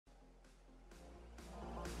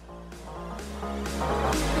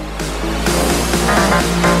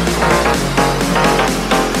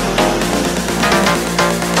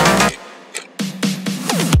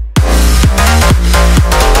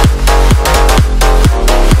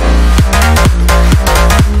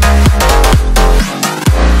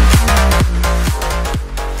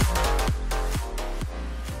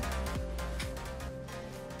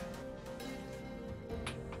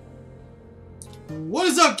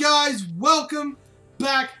guys? Welcome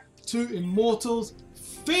back to Immortals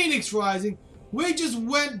Fenyx Rising. We just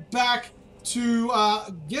went back to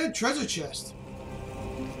get a treasure chest.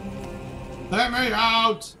 Let me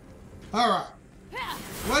out! Alright.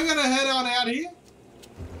 We're gonna head on out here.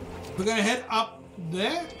 We're gonna head up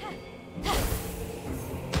there.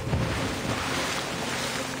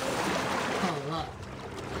 Alright.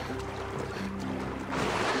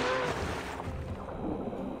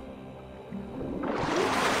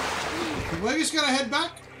 We're just going to head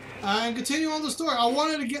back and continue on the story. I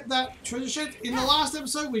wanted to get that treasure chest. In the last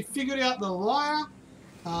episode, we figured out the lyre.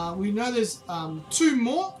 We know there's 2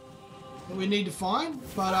 more that we need to find,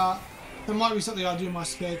 but there might be something I'll do in my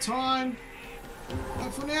spare time. But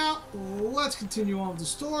for now, let's continue on with the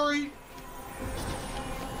story.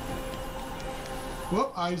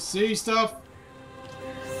 Whoop, I see stuff.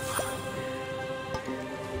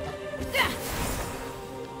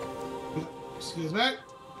 Excuse me.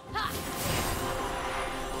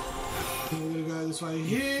 We're gonna go this way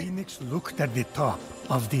here. If Phoenix looked at the top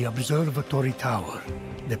of the observatory tower,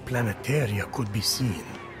 the planetaria could be seen.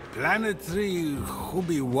 Planetary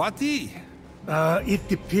Hubiwati? It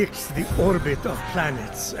depicts the orbit of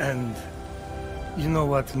planets and... You know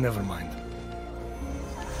what? Never mind.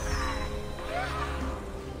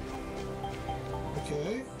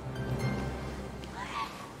 Okay.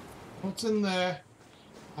 What's in there?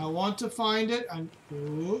 I want to find it. And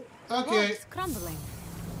ooh, okay. It's crumbling.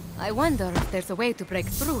 I wonder if there's a way to break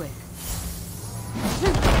through it.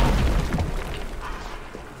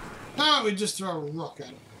 How about we just throw a rock at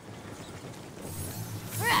it?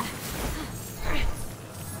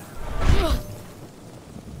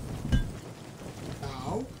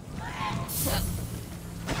 Ow.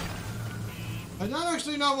 I don't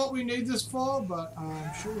actually know what we need this for, but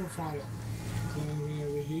I'm sure we'll find it. Is there anything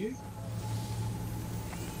over here?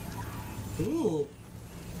 Ooh.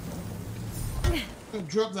 I'll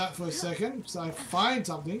drop that for a second so I find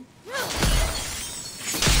something.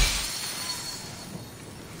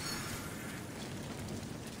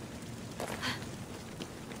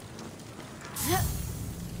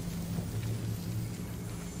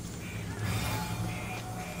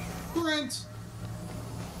 Sprint.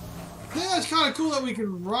 I think that's kind of cool that we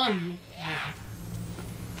can run.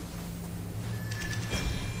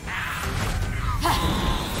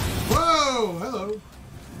 Whoa! Hello.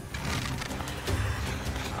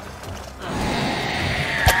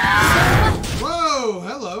 Whoa!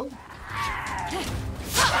 Hello.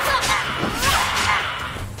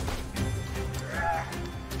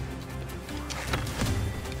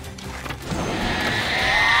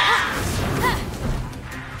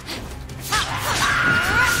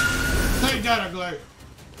 Take that, ugly.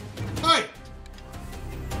 Hey!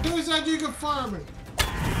 Who said you could fire me?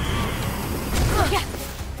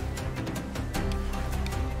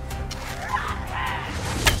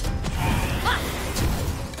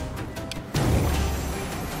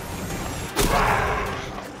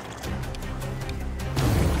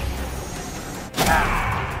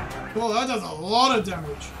 Well, that does a lot of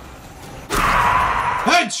damage.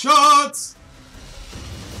 Headshots!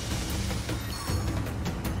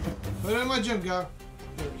 Where did my gem go?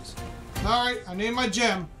 There it is. Alright, I need my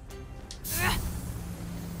gem.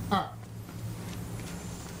 Alright.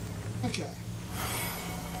 Okay.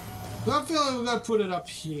 So I'm feeling we're gonna put it up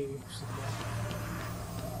here.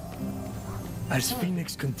 As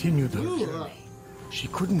Phoenix continued her journey, she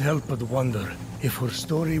couldn't help but wonder if her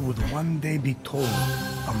story would one day be told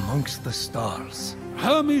amongst the stars.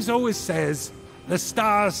 Hermes always says, the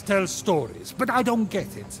stars tell stories, but I don't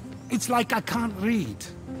get it. It's like I can't read.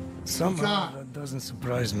 Somehow, that doesn't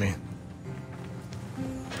surprise me.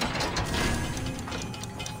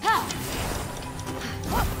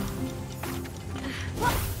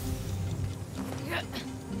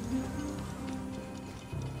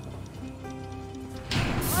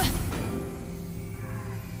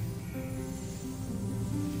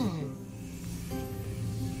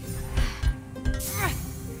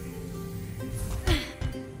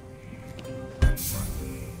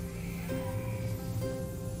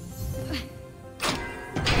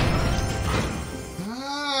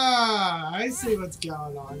 I see what's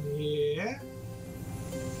going on here.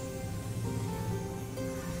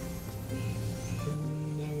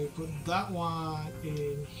 And then we put that one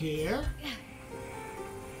in here.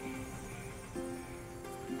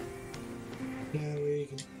 Then we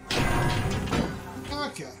can...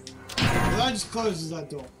 Okay. Well, that just closes that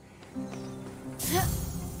door.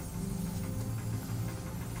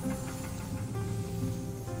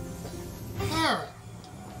 Alright.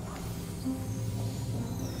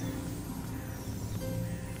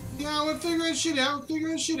 Yeah, we're figuring shit out.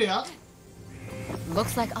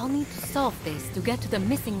 Looks like I'll need to solve this to get to the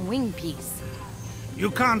missing wing piece. You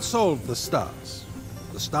can't solve the stars.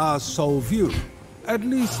 The stars solve you. At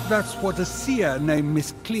least that's what a seer named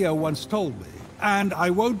Miss Clea once told me. And I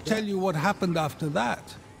won't tell you what happened after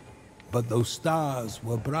that. But those stars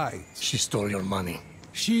were bright. She stole your money.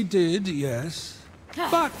 She did, yes.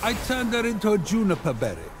 But I turned her into a juniper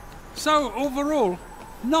berry. So overall,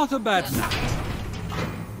 not a bad night.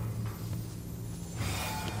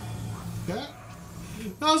 Yeah.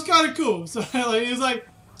 That was kind of cool. So like, he was like,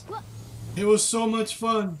 it was so much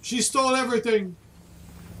fun. She stole everything.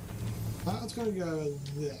 That's gonna go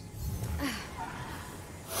there.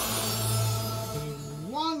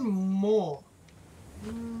 One more.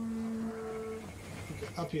 Okay,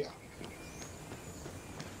 up here.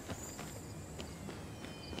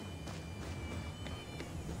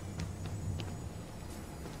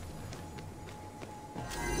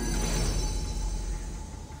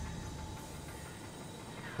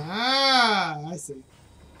 Ah, I see.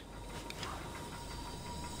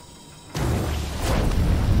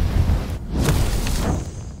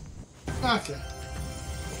 Okay.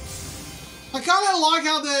 I kind of like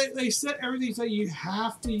how they set everything so you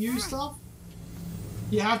have to use stuff.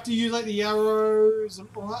 You have to use like the arrows and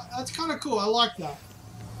all that. That's kind of cool. I like that.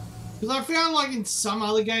 Because I found like in some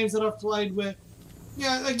other games that I've played where,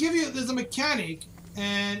 yeah, they give you, there's a mechanic,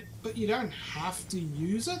 but you don't have to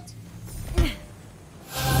use it.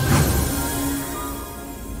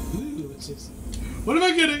 Ooh, what's this? What am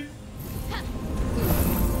I getting?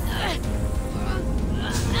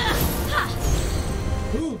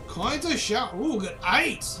 Ooh, coins are sharp. Ooh, got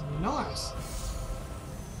 8. Nice.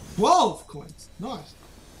 12 coins. Nice.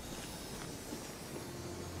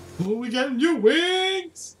 Ooh, we got new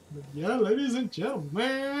wings. Yeah, ladies and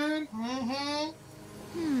gentlemen.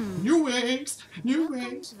 New wings. New Welcome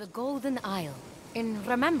wings. to the Golden Isle, in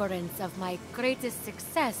remembrance of my greatest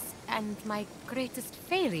success and my greatest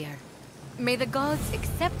failure. May the gods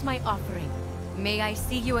accept my offering. May I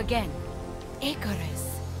see you again, Icarus.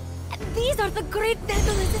 These are the great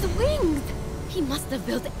Daedalus' wings! He must have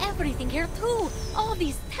built everything here too! All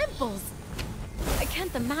these temples! I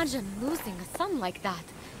can't imagine losing a son like that.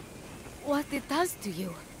 What it does to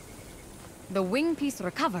you. The wing piece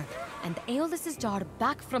recovered, and Aeolus's jar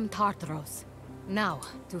back from Tartaros. Now,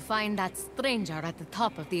 to find that stranger at the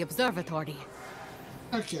top of the observatory.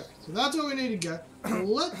 Okay, so that's where we need to go.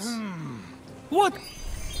 Let's What?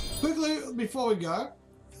 quickly, before we go,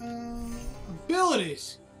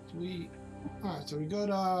 abilities. Alright, so we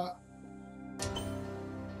got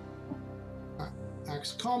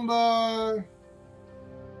axe combo,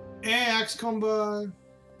 air axe combo,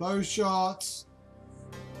 bow shots.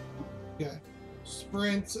 Okay,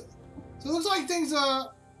 sprint. So it looks like things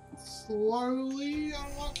are slowly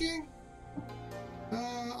unlocking.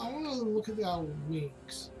 I want to look at our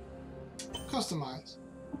wings. Customize.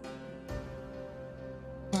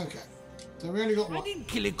 Okay, so we only got I one. didn't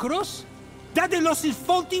kill Icarus. Daedalus'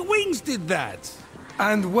 faulty wings did that.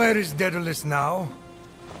 And where is Daedalus now?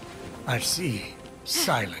 I see.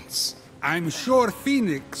 Silence. I'm sure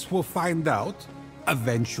Phoenix will find out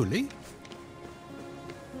eventually.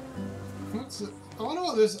 What's it? I wonder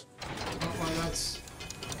what this. Oh, wait, that's.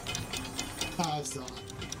 Ah, it's not.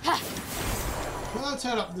 Well, let's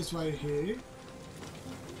head up this way here.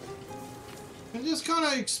 And just kind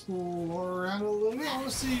of explore around a little bit. I want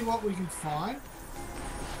to see what we can find.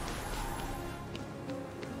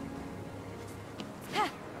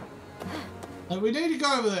 Like, we need to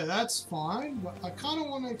go over there, that's fine. But I kind of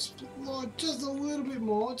want to explore just a little bit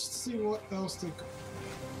more just to see what else they got.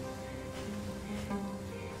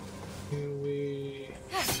 Here we.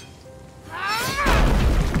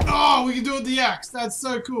 Oh, we can do it with the axe. That's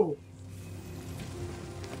so cool.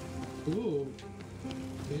 Ooh.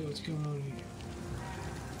 Okay, what's going on here?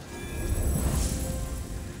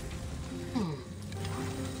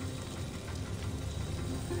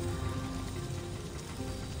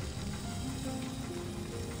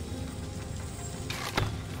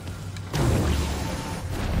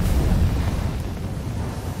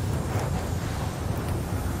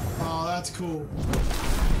 Oh, that's cool.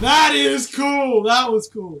 That is cool. That was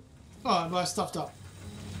cool. Oh, I stuffed up.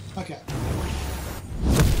 Okay.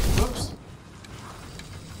 Whoops.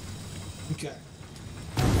 Okay.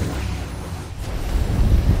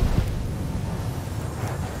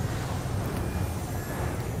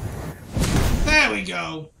 There we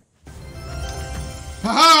go.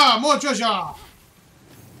 Haha! More treasure! Huh?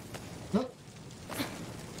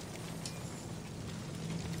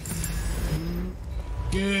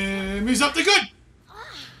 Give me something good!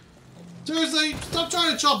 Seriously, stop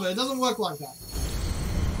trying to chop it. It doesn't work like that.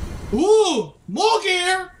 Ooh! More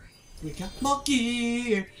gear! We got more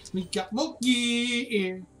gear. We got more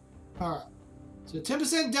gear. Alright. So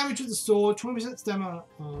 10% damage with the sword, 20% stamina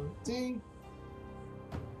on thing.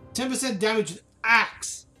 10% damage with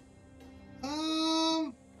axe.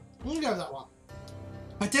 I'm gonna go with that one.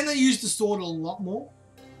 I tend to use the sword a lot more.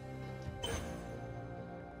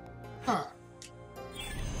 Alright.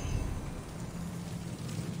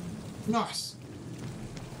 Nice.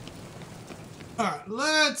 Alright,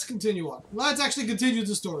 let's continue on. Let's actually continue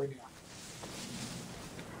the story now.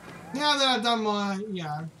 Now that I've done my, you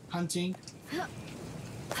know, hunting.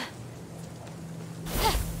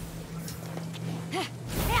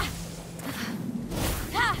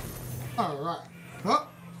 Alright. Oh.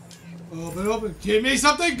 Open. Give me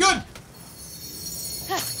something good!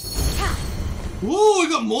 Ooh, we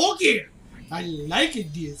got more gear! I like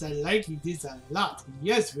this. I like this a lot.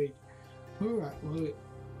 Yes, wait. Alright, wait.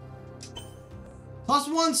 Plus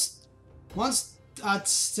one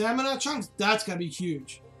stamina chunks. That's gonna be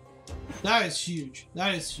huge. That is huge.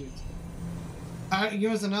 That is huge. Alright,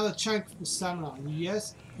 give us another chunk for stamina.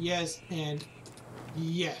 Yes, yes, and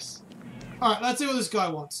yes. Alright, let's see what this guy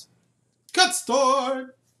wants. Cut story!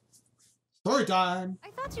 Story time! I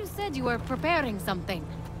thought you said you were preparing something.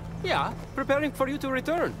 Yeah, preparing for you to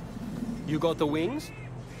return. You got the wings?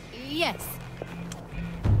 Yes.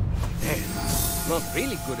 Not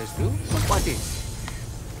really good as new, but what is?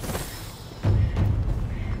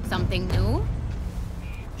 Something new?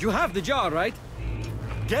 You have the jar, right?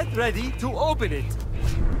 Get ready to open it.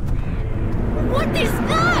 What is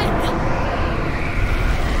that?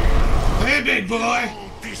 Hey, big boy!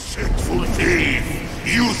 Deceitful thief!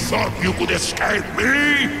 You thought you could escape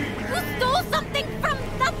me? You stole something from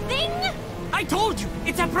the thing? I told you,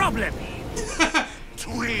 it's a problem.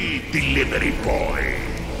 Tweet, delivery boy.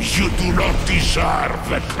 You do not deserve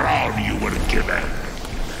the crown you were given.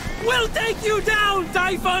 We'll take you down,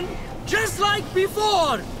 Typhon! Just like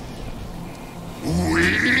before!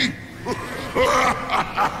 We?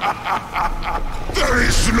 There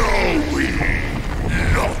is no we.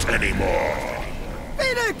 Not anymore.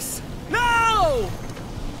 Fenyx! No!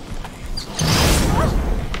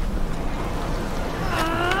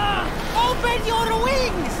 Open your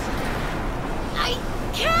wings! I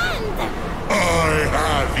can't! I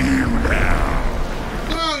have you now.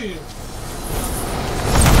 Oh, yeah.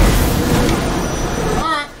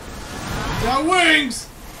 Alright. Now, wings!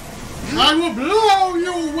 I will blow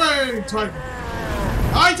you away, Typhon.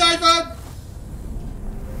 Hi, Typhon!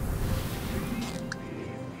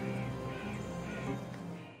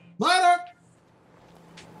 Later!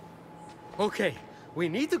 Okay, we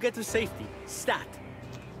need to get to safety. Stat.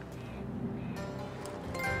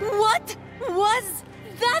 What was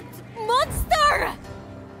that monster?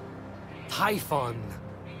 Typhon.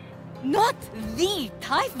 Not the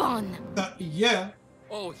Typhon. Yeah.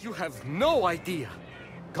 Oh, you have no idea.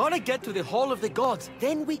 Gotta get to the Hall of the Gods,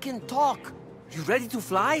 then we can talk. You ready to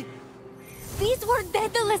fly? These were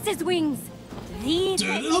Daedalus's wings. The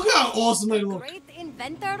Dude, look how awesome they look. great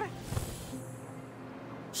inventor.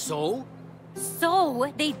 So?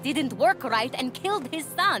 So they didn't work right and killed his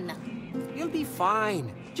son. You'll be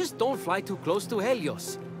fine. Just don't fly too close to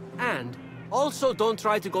Helios. And also don't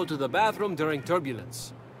try to go to the bathroom during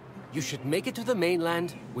turbulence. You should make it to the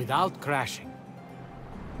mainland without crashing.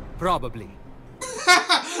 Probably.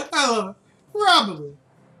 I love it. Probably.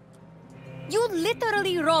 You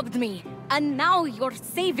literally robbed me, and now you're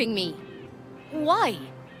saving me. Why?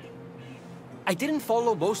 I didn't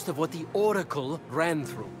follow most of what the Oracle ran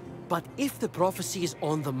through. But if the prophecy is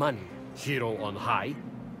on the money, hero on high,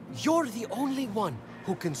 you're the only one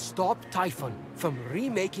who can stop Typhon from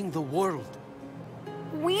remaking the world.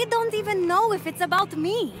 We don't even know if it's about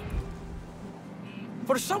me.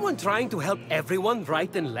 For someone trying to help everyone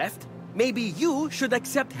right and left, maybe you should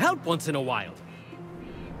accept help once in a while.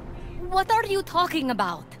 What are you talking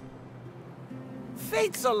about?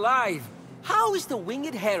 Fate's alive! How is the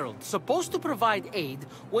Winged Herald supposed to provide aid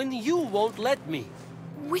when you won't let me?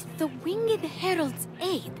 With the Winged Herald's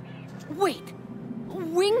aid? Wait,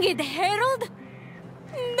 Winged Herald?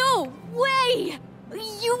 No way!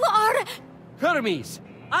 You are... Hermes!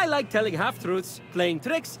 I like telling half-truths, playing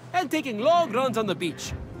tricks, and taking long runs on the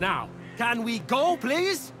beach. Now, can we go,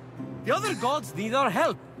 please? The other gods need our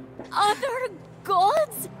help. Other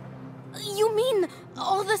gods? You mean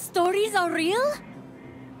all the stories are real?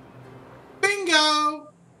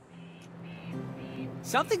 Bingo!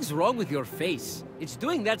 Something's wrong with your face. It's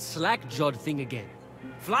doing that slack-jawed thing again.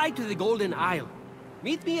 Fly to the Golden Isle.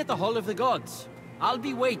 Meet me at the Hall of the Gods. I'll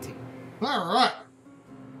be waiting. Alright.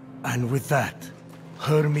 And with that,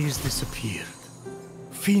 Hermes disappeared.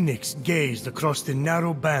 Fenyx gazed across the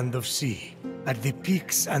narrow band of sea. at the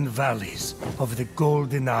peaks and valleys of the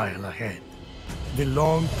Golden Isle ahead. The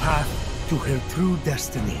long path to her true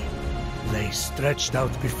destiny lay stretched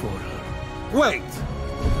out before her. Wait!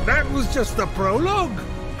 That was just the prologue?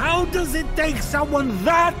 How does it take someone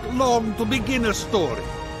that long to begin a story?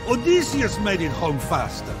 Odysseus made it home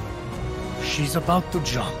faster. She's about to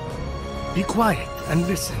jump. Be quiet and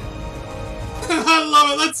listen. I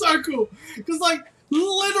love it. That's so cool. Because, like,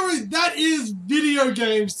 literally, that is video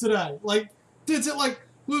games today. Like, it's like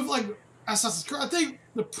with like Assassin's Creed. I think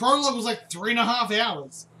the prologue was like 3.5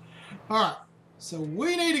 hours. All right, so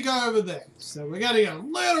we need to go over there. So we got to get a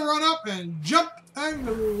little run up and jump and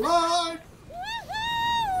glide.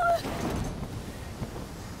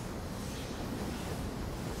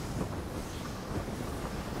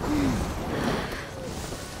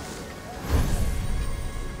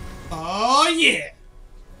 Oh yeah!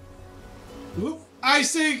 Oop, I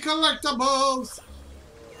see collectibles!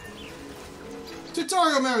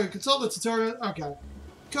 Tutorial menu, consult the tutorial. Okay.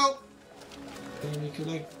 Cool. Then we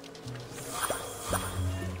collect.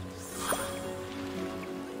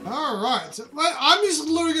 Alright, so I'm just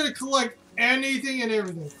literally gonna collect anything and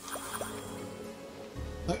everything.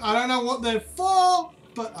 Like, I don't know what they're for,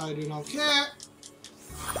 but I do not care.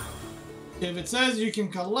 If it says you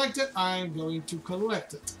can collect it, I'm going to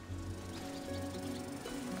collect it.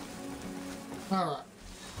 Alright.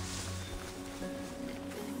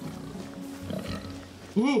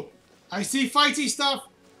 Ooh! I see fighty stuff!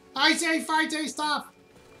 I see fighty stuff!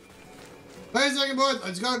 Wait a second, boys. I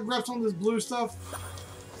just gotta grab some of this blue stuff.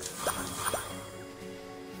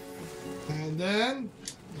 And then...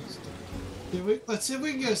 let's see if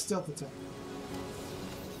we can get a stealth attack.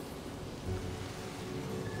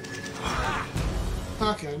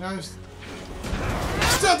 Okay, now...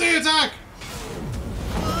 stealthy attack!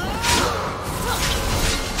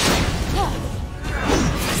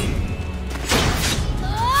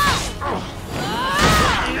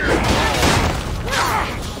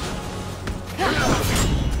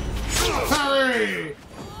 Hurry!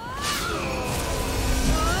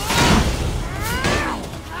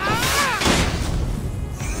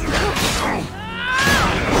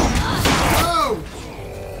 Oh!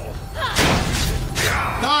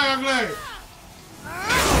 Die, ugly!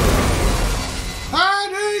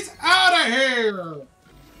 And he's out of here!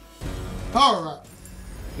 Alright.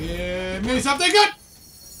 Give me something good!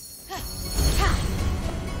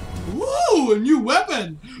 Woo! A new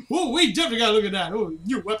weapon! Whoa, we definitely gotta look at that. Oh,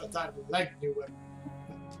 new weapon time. I like new weapon.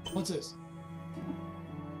 What's this?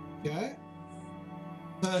 Okay.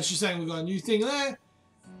 She's saying we got a new thing there.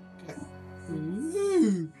 Okay.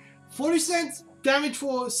 Ooh. 40% damage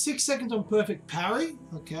for 6 seconds on perfect parry.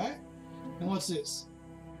 Okay. And what's this?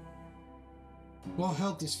 Well,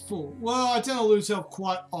 health is full. Well, I tend to lose health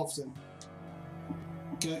quite often.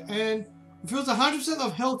 Okay, and it feels 100%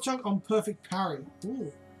 of health chunk on perfect parry.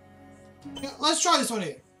 Ooh. Yeah, let's try this one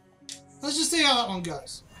here. Let's just see how that one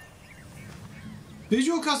goes.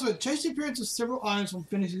 Visual customer. Change the appearance of several items from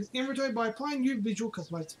Fenyx's inventory by applying new visual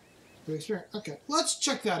customized to experience. Okay, let's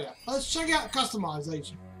check that out. Let's check out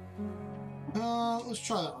customization. Let's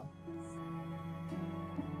try that one.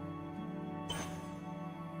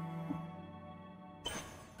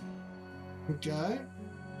 Okay.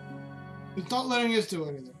 It's not letting us do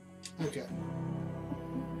anything. Okay.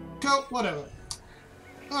 Cool, whatever.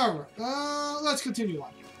 Alright, let's continue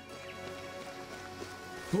on.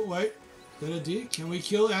 Oh, wait. Is that a deer? Can we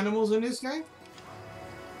kill animals in this game?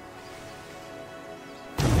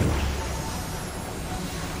 I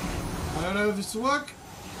don't know if this will work.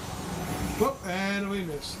 Whoop, and we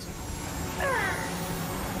missed.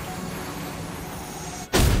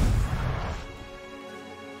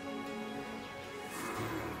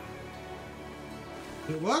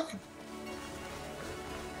 Did it work?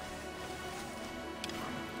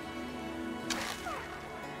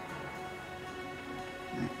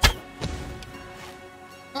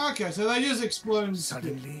 Okay, so they just explode.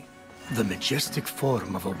 Suddenly, the majestic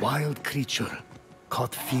form of a wild creature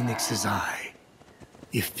caught Fenyx's eye.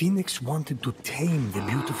 If Fenyx wanted to tame the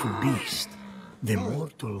beautiful beast, the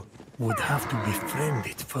mortal would have to befriend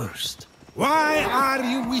it first. Why are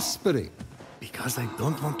you whispering? Because I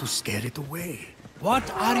don't want to scare it away.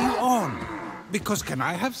 What are you on? Because can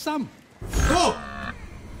I have some? Oh!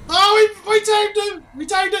 Oh, we tamed him! We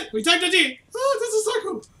tamed it! We tamed the deer! Oh, this is so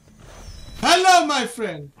cool! Hello, my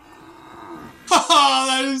friend! Haha,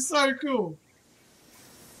 that is so cool!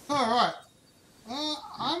 Alright.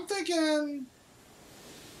 I'm thinking...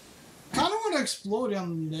 I kind of want to explore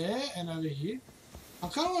down there and over here. I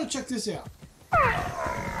kind of want to check this out.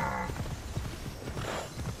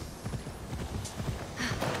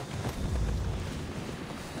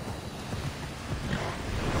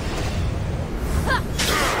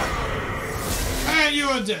 And you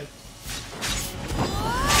are dead.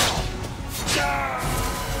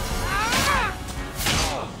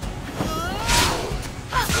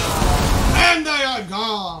 And they are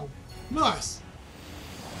gone. Nice.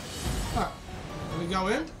 Alright, we go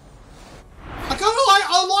in.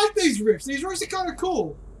 I like these rifts. These rifts are kind of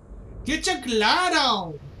cool. Get your glide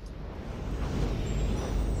on.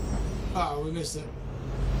 Oh, we missed it.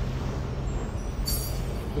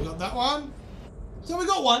 We got that one. So we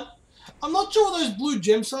got one. I'm not sure what those blue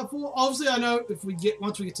gems are for. Obviously, I know if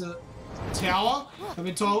once we get to the tower, I've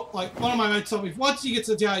been told, like one of my mates told me, once you get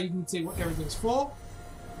to the tower, you can see what everything's for.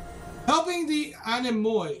 Helping the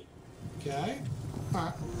anemoi. Okay.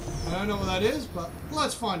 Alright. I don't know what that is, but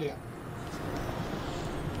let's find out.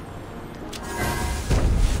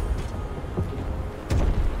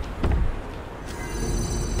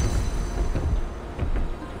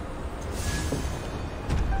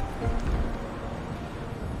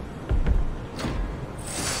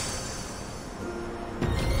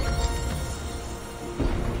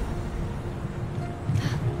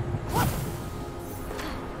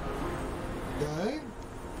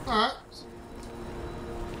 Alright.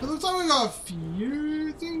 It looks like we got a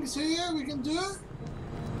few things here we can do.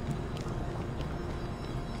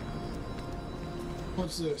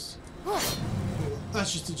 What's this?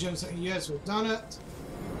 That's just a gem setting. Yes, we've done it.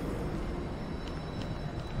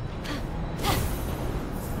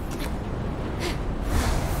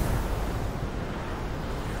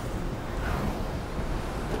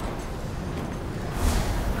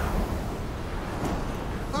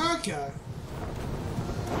 Okay.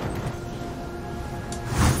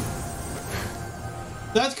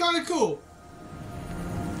 That's kind of cool.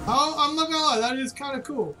 Oh, I'm not gonna lie, that is kind of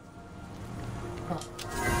cool.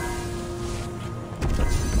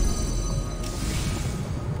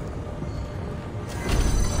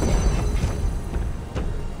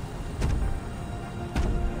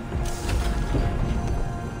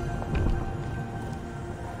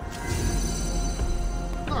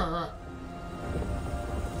 Alright.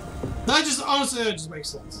 Honestly, that just makes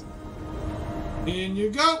sense. In you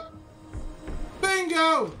go.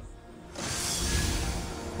 Bingo!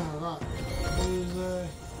 Alright. Is there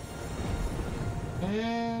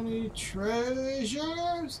any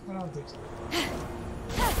treasures? I don't think so.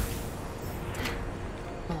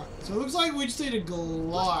 Alright, so it looks like we just need to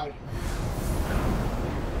glide.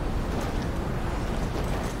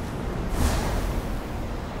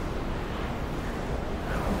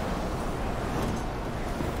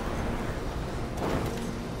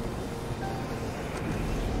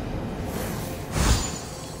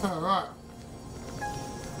 Alright.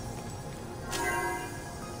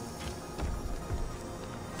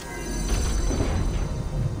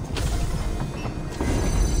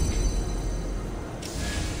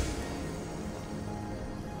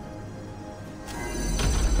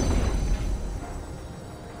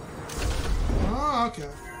 Oh, okay.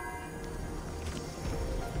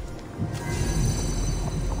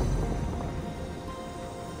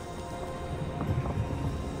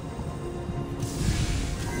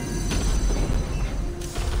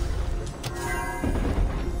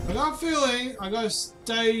 I got a feeling I gotta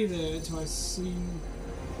stay there until I see.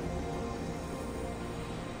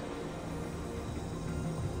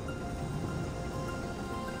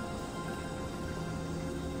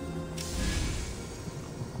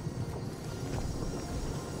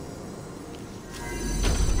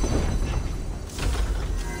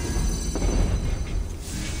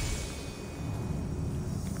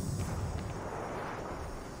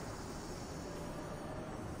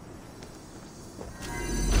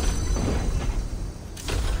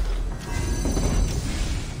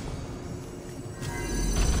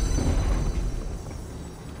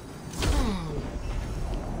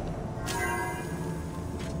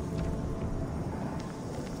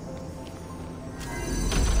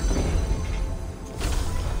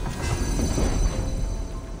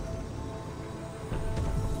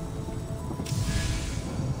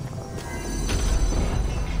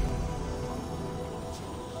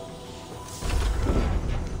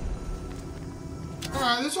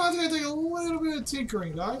 Alright, this one's gonna take a little bit of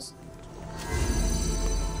tinkering, guys.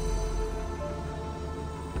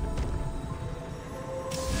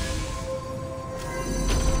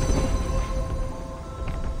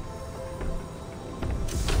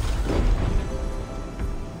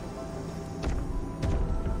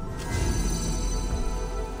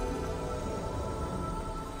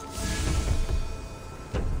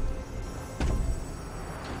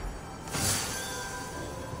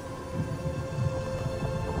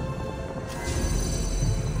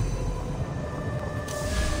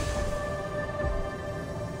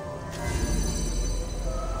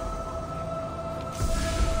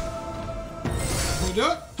 we do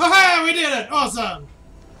it? Ha-ha! We did it! Awesome!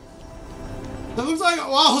 It looks like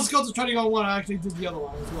while I was concentrating on one, I actually did the other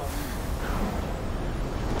one as well.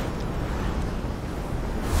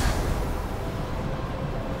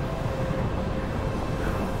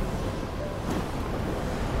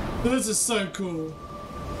 This is so cool.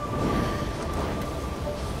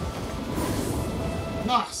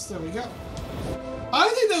 Nice, there we go. I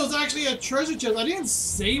don't think there was actually a treasure chest. I didn't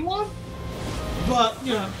see one, but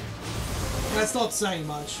you know, that's not saying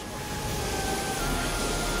much.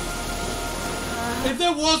 If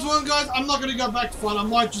there was one, guys, I'm not going to go back to find. I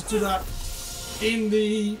might just do that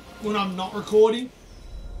when I'm not recording.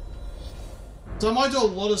 So I might do a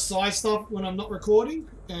lot of side stuff when I'm not recording,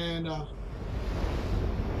 and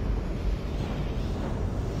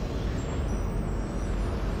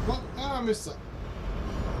what? How did I miss that?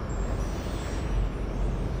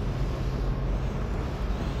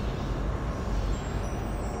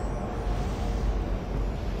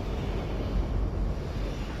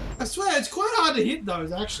 I swear, it's quite hard to hit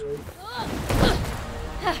those, actually.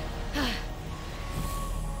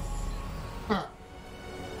 Alright.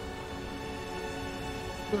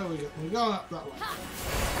 Where we go? We're going up that way.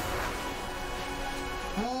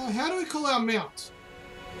 How do we call our mount?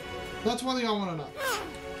 That's one thing I want to know.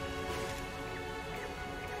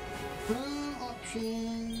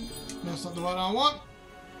 Option. That's not the one I want.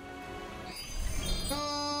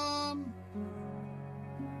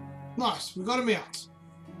 Nice, we got a mount.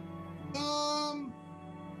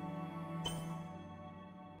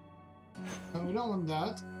 No, we don't want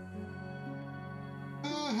that.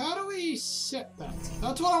 How do we set that?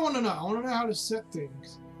 That's what I want to know. I want to know how to set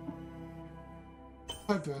things.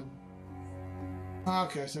 Open.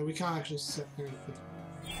 Okay, so we can't actually set anything.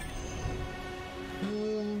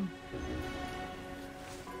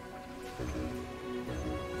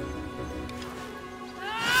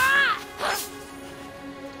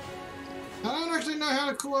 I don't actually know how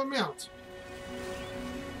to call a mount.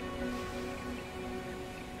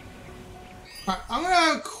 Alright, I'm gonna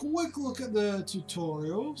have a quick look at the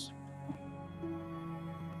tutorials.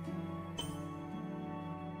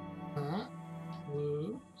 Alright,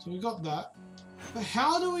 blue. So we got that. But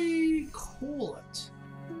how do we call it?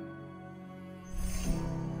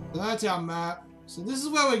 So that's our map. So this is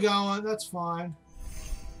where we're going, that's fine.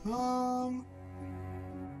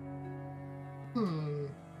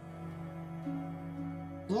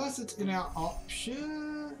 Plus it's in our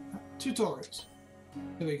option tutorials.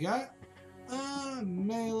 There we go.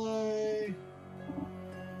 Melee.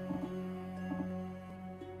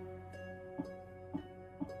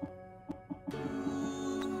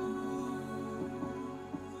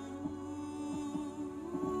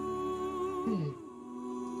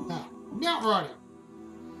 Mount riding.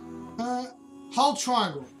 Hold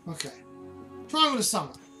triangle. Okay. Triangle to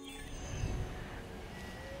summon.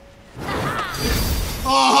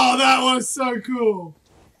 Oh, that was so cool.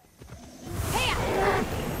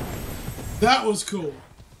 That was cool.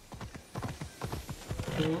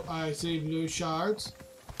 So I see blue shards.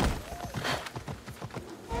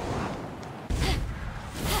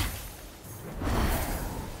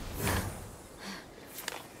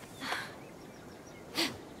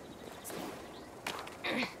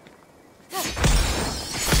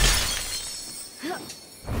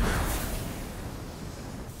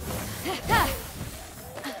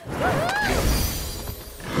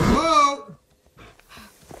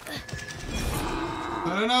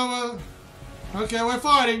 Okay, we're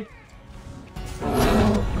fighting.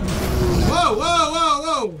 Whoa, whoa, whoa,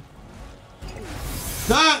 whoa!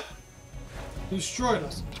 That destroyed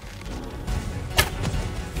us.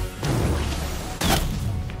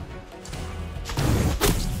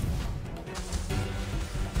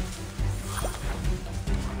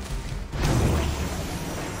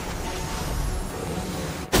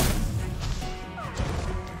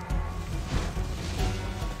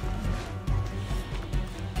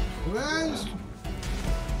 Where's...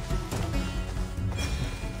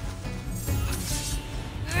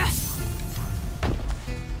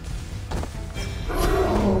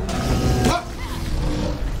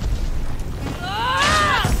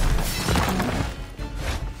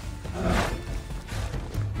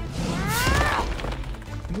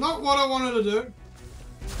 Not what I wanted to do.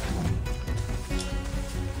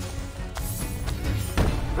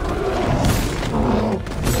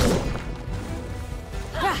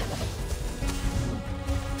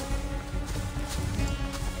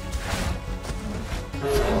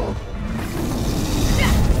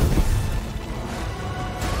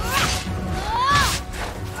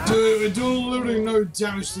 Dude, we're doing literally no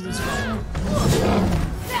damage to this guy.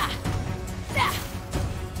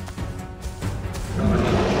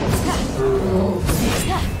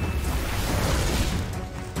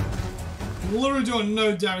 we're doing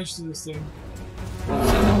no damage to this thing.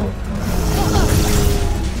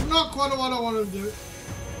 Not quite what I wanted to do.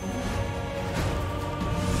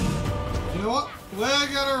 You know what?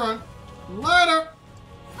 We're gonna run. Later!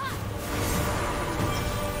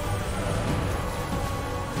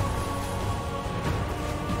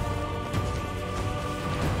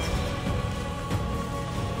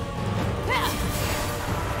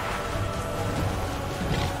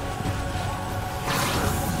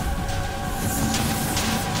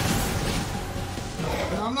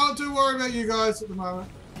 I'm not too worried about you guys at the moment.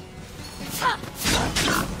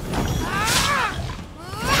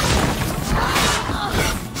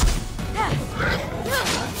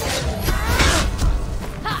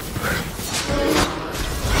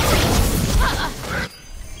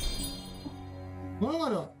 What am I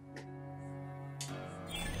doing?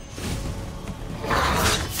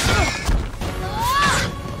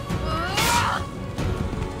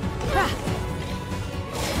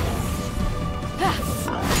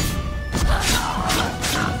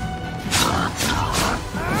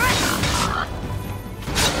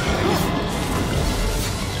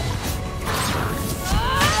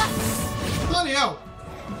 Bloody hell!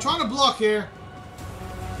 I'm trying to block here.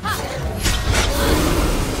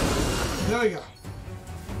 There we go.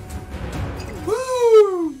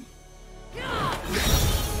 Woo!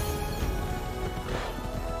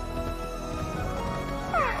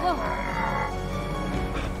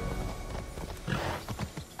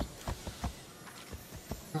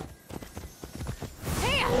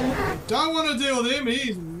 Don't want to deal with him.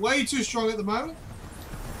 He's way too strong at the moment.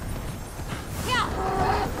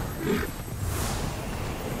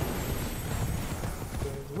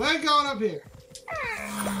 We're going up here.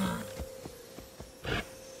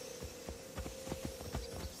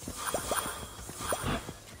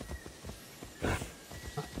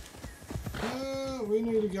 We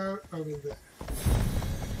need to go over there.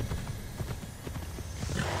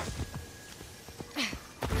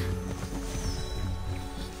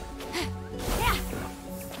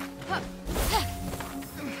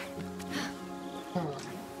 Alright.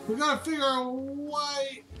 We gotta figure out a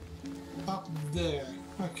way up there.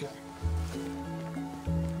 Okay.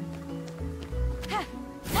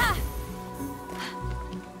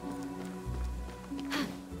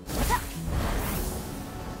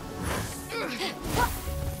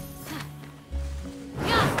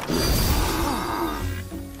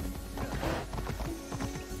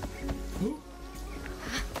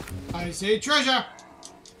 I see treasure.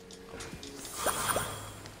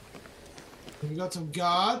 We got some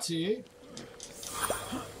guards here.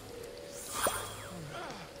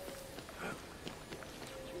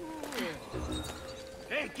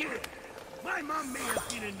 Hey kid, my mom may have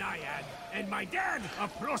been a naiad and my dad a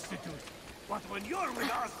prostitute, but when you're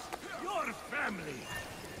with us, you're family.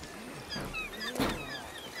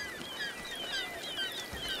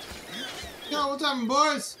 Yo, what's happening,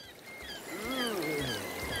 boys?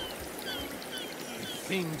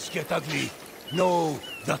 If things get ugly, know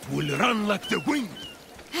that we'll run like the wind.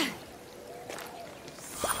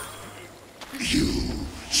 You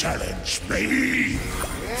challenge me?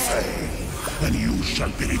 Fail, and you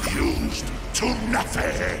shall be reduced to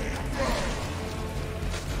nothing.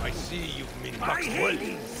 I see you've been back well.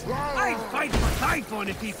 I'd fight for Typhon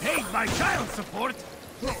if he paid my child support.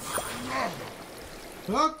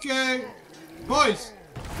 Okay. Boys.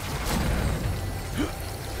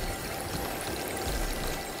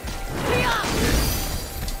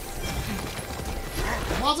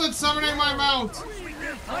 Wasn't summoning my mount.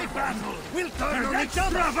 My battle will turn on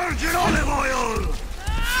extra virgin olive oil.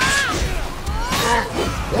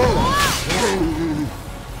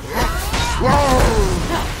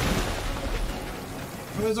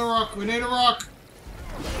 Where's a rock? We need a rock.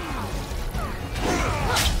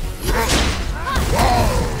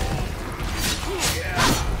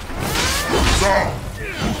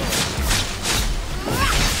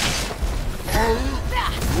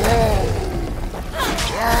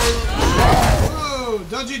 Whoa,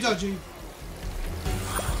 dodgy, dodgy.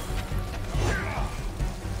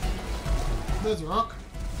 There's a rock.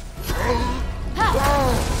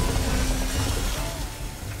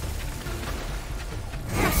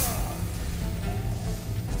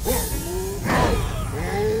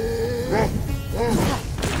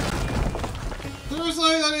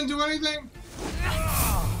 Seriously, that didn't do anything?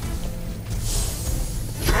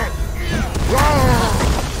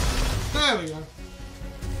 There we go.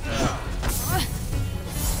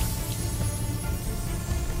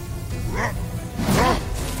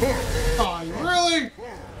 Oh, really?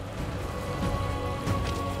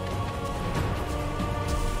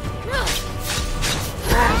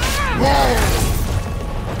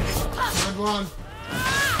 Good one.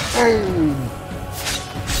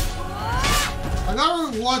 I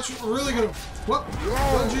gotta watch, really gonna, what?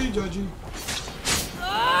 Dodgy.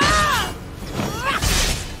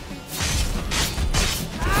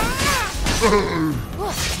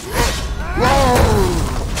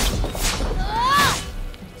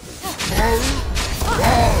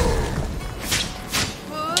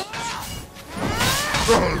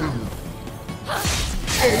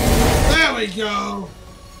 There we go.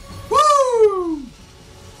 Woo!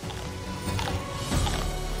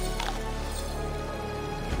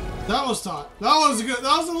 That was tight. That was good.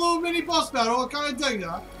 That was a little mini boss battle. I kind of dig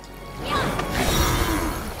that.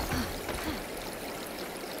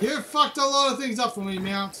 You fucked a lot of things up for me,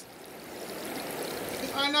 Mount.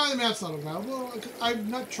 I know the Mount's not available. I'm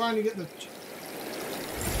not trying to get the...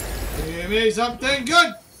 Give me something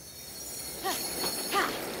good!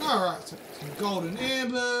 Alright, so some golden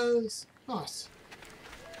ambers. Nice.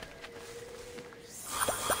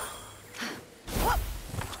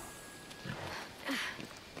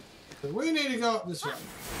 So we need to go up this way.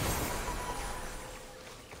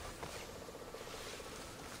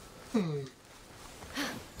 I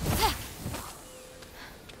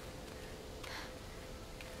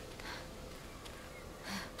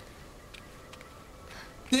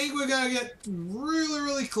think we're going to get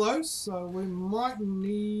really close, so we might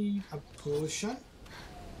need a potion.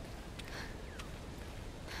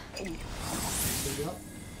 There we go.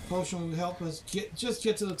 Potion will help us just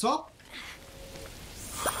get to the top.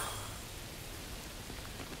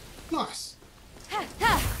 Nice.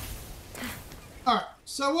 Alright,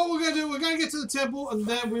 so what we're going to do, we're going to get to the temple and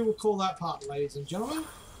then we will call that part, ladies and gentlemen.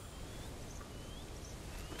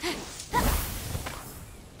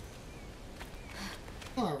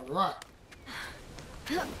 Alright.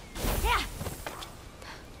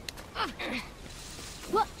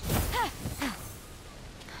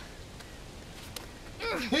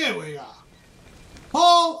 Here we are.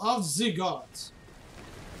 Hall of the Gods.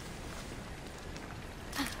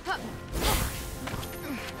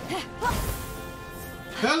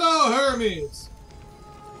 Hello, Hermes.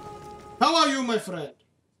 How are you, my friend?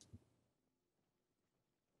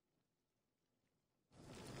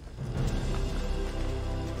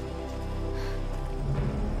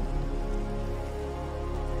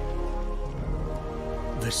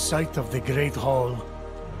 The sight of the Great Hall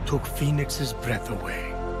took Phoenix's breath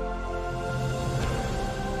away.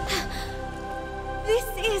 This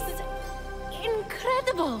is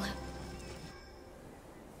incredible.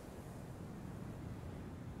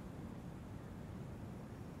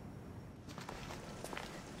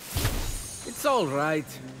 It's all right.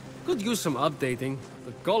 Could use some updating.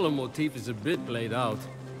 The column motif is a bit played out.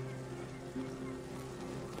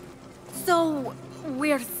 So,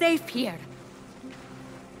 we're safe here.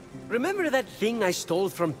 Remember that thing I stole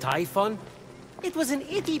from Typhon? It was an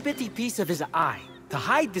itty-bitty piece of his eye, to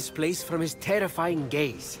hide this place from his terrifying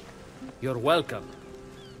gaze. You're welcome.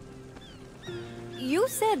 You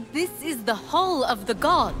said this is the Hall of the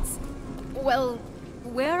Gods. Well,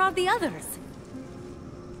 where are the others?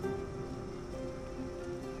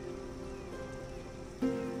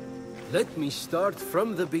 Let me start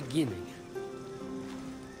from the beginning.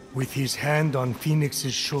 With his hand on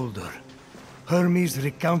Phoenix's shoulder, Hermes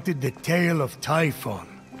recounted the tale of Typhon,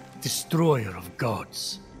 destroyer of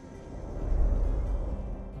gods.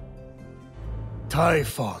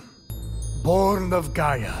 Typhon, born of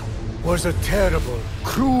Gaia, was a terrible,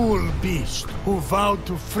 cruel beast who vowed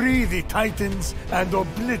to free the Titans and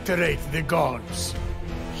obliterate the gods.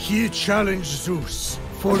 He challenged Zeus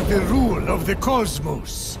for the rule of the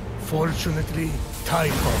cosmos. Fortunately,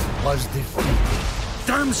 Typhon was defeated.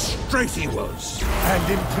 Damn straight he was!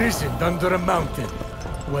 And imprisoned under a mountain,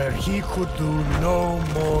 where he could do no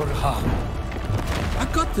more harm. I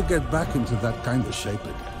got to get back into that kind of shape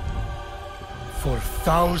again. For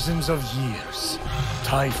thousands of years,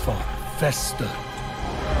 Typhon festered,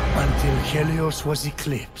 until Helios was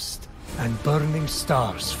eclipsed, and burning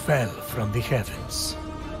stars fell from the heavens.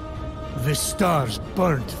 The stars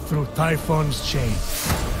burnt through Typhon's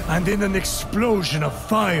chains, and in an explosion of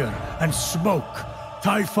fire and smoke,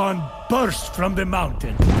 Typhon burst from the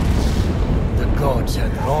mountain. The gods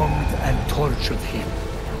had wronged and tortured him.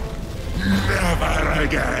 Never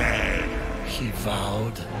again! He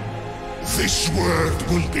vowed. This world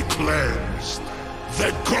will be cleansed.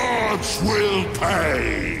 The gods will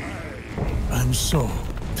pay! And so,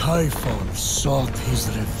 Typhon sought his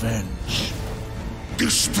revenge.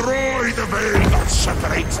 Destroy the veil that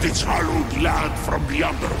separates this hallowed land from the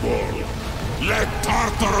underworld. Let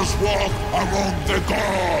Tartaros walk among the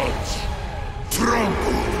gods.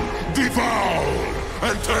 Trample, devour,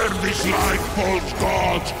 and turn these life-forged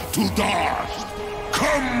gods to dust.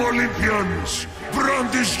 Come, Olympians!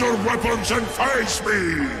 Brandish your weapons and face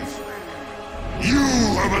me! You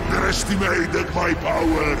have underestimated my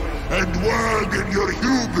power and wag in your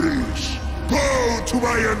hubris! Bow to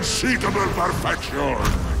my unseatable perfection!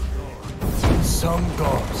 Some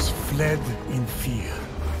gods fled in fear.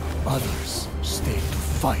 Others stayed to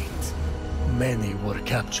fight. Many were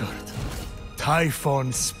captured.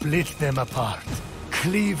 Typhon split them apart,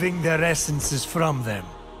 cleaving their essences from them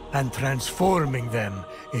and transforming them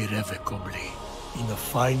irrevocably. In a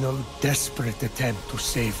final, desperate attempt to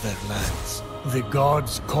save their lands, the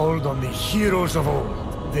gods called on the heroes of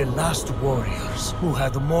old, the last warriors who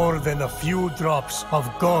had more than a few drops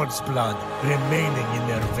of God's blood remaining in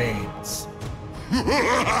their veins.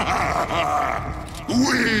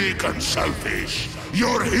 Weak and selfish,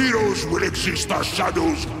 your heroes will exist as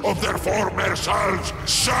shadows of their former selves,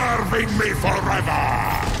 serving me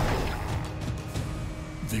forever!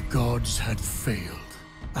 The gods had failed,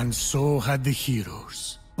 and so had the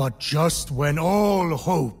heroes. But just when all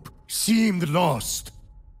hope seemed lost...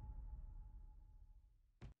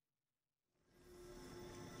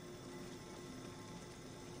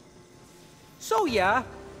 So yeah,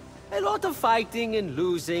 a lot of fighting and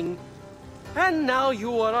losing. And now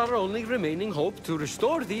you are our only remaining hope to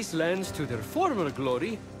restore these lands to their former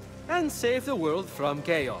glory and save the world from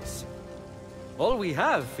chaos. All we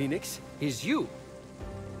have, Phoenix, is you.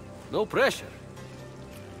 No pressure.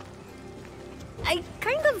 I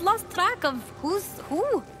kind of lost track of who's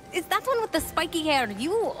who. Is that one with the spiky hair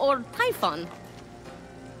you or Typhon?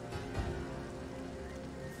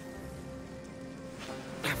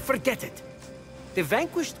 Forget it. The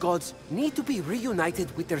vanquished gods need to be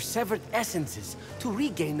reunited with their severed essences to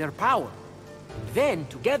regain their power. Then,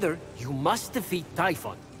 together, you must defeat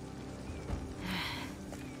Typhon.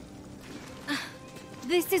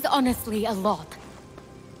 This is honestly a lot.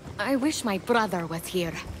 I wish my brother was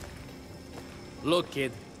here. Look,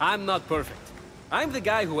 kid, I'm not perfect. I'm the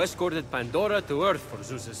guy who escorted Pandora to Earth for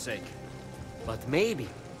Zeus's sake. But maybe,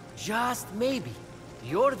 just maybe,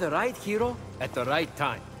 you're the right hero at the right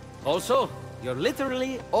time. Also, you're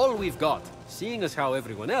literally all we've got, seeing as how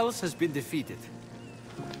everyone else has been defeated.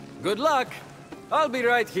 Good luck! I'll be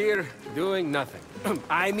right here, doing nothing.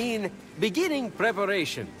 I mean, beginning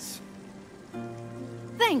preparations.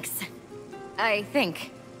 Thanks. I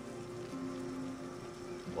think.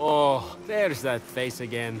 Oh, there's that face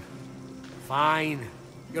again. Fine.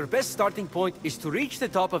 Your best starting point is to reach the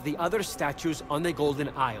top of the other statues on the Golden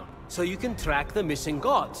Isle, so you can track the missing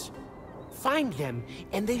gods. Find them,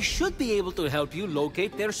 and they should be able to help you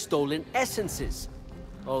locate their stolen essences.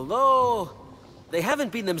 Although, they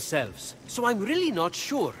haven't been themselves, so I'm really not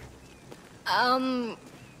sure.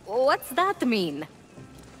 What's that mean?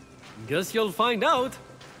 Guess you'll find out.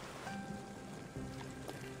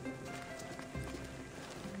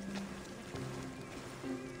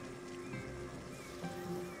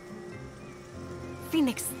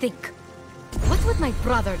 Phoenix, think. What would my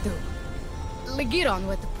brother do? Legiron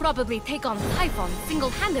would probably take on Typhon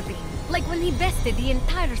single-handedly, like when he bested the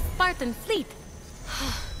entire Spartan fleet.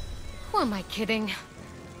 Who am I kidding?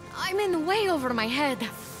 I'm in way over my head.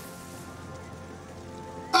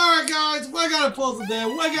 Alright guys, we're gonna pause it there.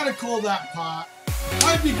 We're gonna call that part.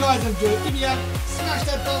 Hope you guys enjoyed. If you have, smash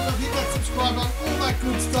that thumbs up, hit that subscribe button, all that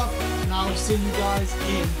good stuff, and I will see you guys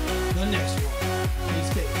in the next one.